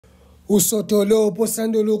Usodolophu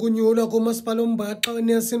sandula ukunyulwa komasipala ombaxa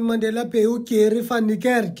Nelson Mandela Bay uGary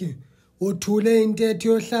Niekerk uthule intetho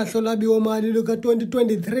yohlahlo-lwabiwo mali luka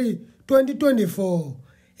 2023-2024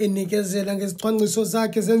 enikezela ngezicwangciso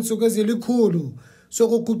zakhe zensuku ezilikhulu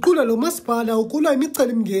sokuguqula lo masipala ukulwa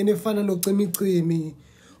imicelimngeni efana nocimicimi,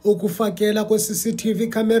 ukufakela kwe-CCTV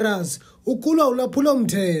cameras, ukulwa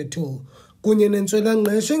ulwaphulo-mthetho kunye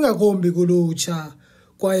nentswela-ngqesho engakumbi kulutsha.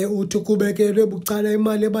 Kwaye uthi kubekelwe bucala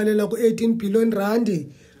imali ebalela ku-18 billion rand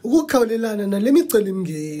ukukhawulelana nale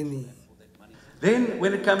micelimngeni. Then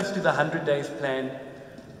when it comes to the 100 days plan,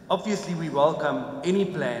 obviously we welcome any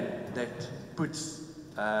plan that puts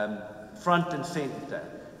front and center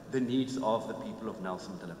the needs of the people of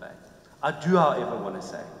Nelson Mandela Bay. I do, however, want to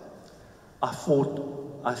say, I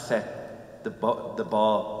set the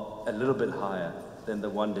bar a little bit higher than the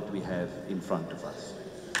one that we have in front of us.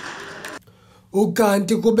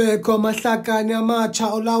 Ukanti kubekho amahlakani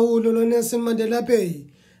amatsha olawulo lo-Nelson Mandela Bay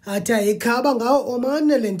athi ayikhaba ngawo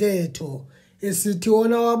omane le ntetho esithi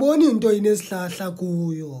wona wabona into inesihlahla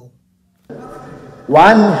kuyo.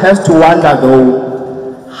 One has to wonder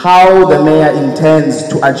though how the mayor intends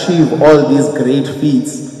to achieve all these great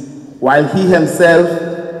feats while he himself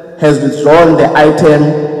has withdrawn the item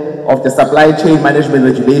of the supply chain management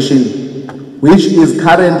regulation, which is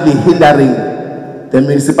currently hindering the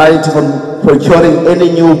municipality from procuring any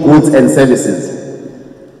new goods and services.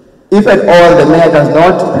 If at all the mayor does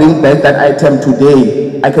not bring back that item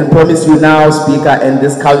today, I can promise you now, Speaker, and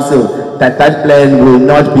this council, that that plan will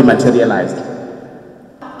not be materialized.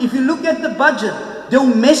 If you look at the budget,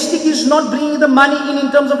 domestic is not bringing the money in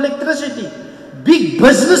terms of electricity. Big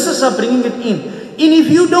businesses are bringing it in. And if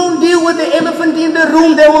you don't deal with the elephant in the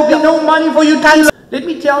room, there will be no money for you to... Let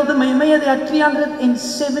me tell the mayor, there are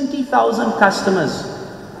 370,000 customers,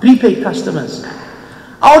 prepaid customers.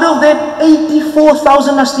 Out of that,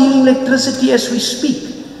 84,000 are stealing electricity as we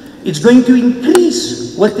speak. It's going to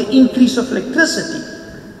increase with the increase of electricity.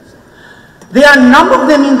 There are a number of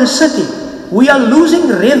them in the city. We are losing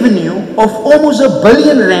revenue of almost R1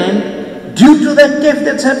 billion due to that theft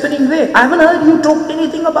that's happening there. I haven't heard you talk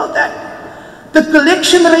anything about that. The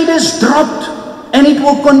collection rate has dropped and it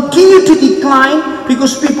will continue to decline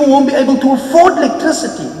because people won't be able to afford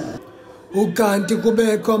electricity. Ukanti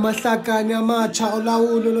kubekho amahlakani amatsha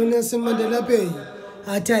olawulo lo-Nelson Mandela Bay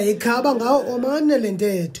athi ayikhaba ngawo omane le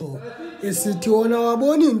ntetho esithi wona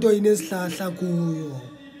wabona into inesihlahla kuyo.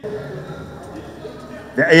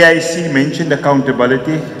 The AIC mentioned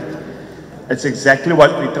accountability. It's exactly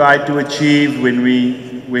what we tried to achieve when we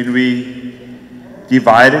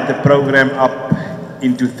divided the program up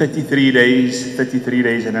into 33 days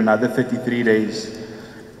and another 33 days.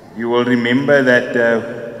 You will remember that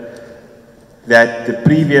that the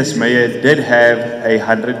previous mayor did have a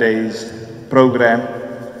 100 days program,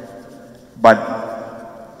 but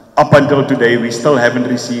up until today we still haven't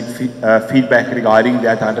received feedback regarding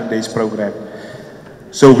that 100 days program.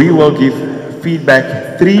 So we will give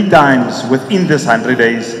feedback 3 times within this 100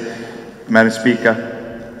 days, Madam Speaker.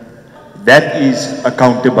 That is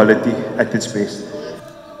accountability at its best.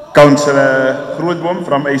 Councillor Grootboom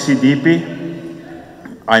from ACDP,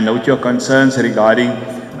 I note your concerns regarding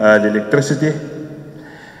the electricity.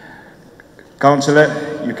 Councillor,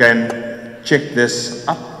 you can check this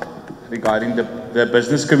up regarding the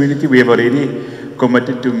business community. We have already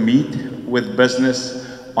committed to meet with business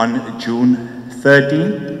on June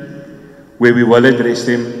 13, where we will address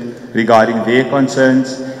them regarding their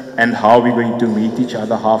concerns and how we're going to meet each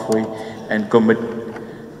other halfway and commit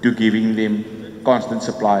to giving them constant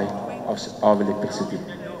supply of electricity.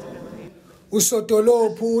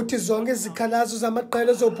 Usodolophu uthi zonke izikhalazo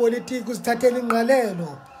zamaqela ezopolitiki uzithathela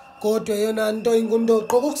ingqalelo kodwa yona nto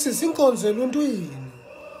ingundoqo kokusisa iinkonzo eluntwini.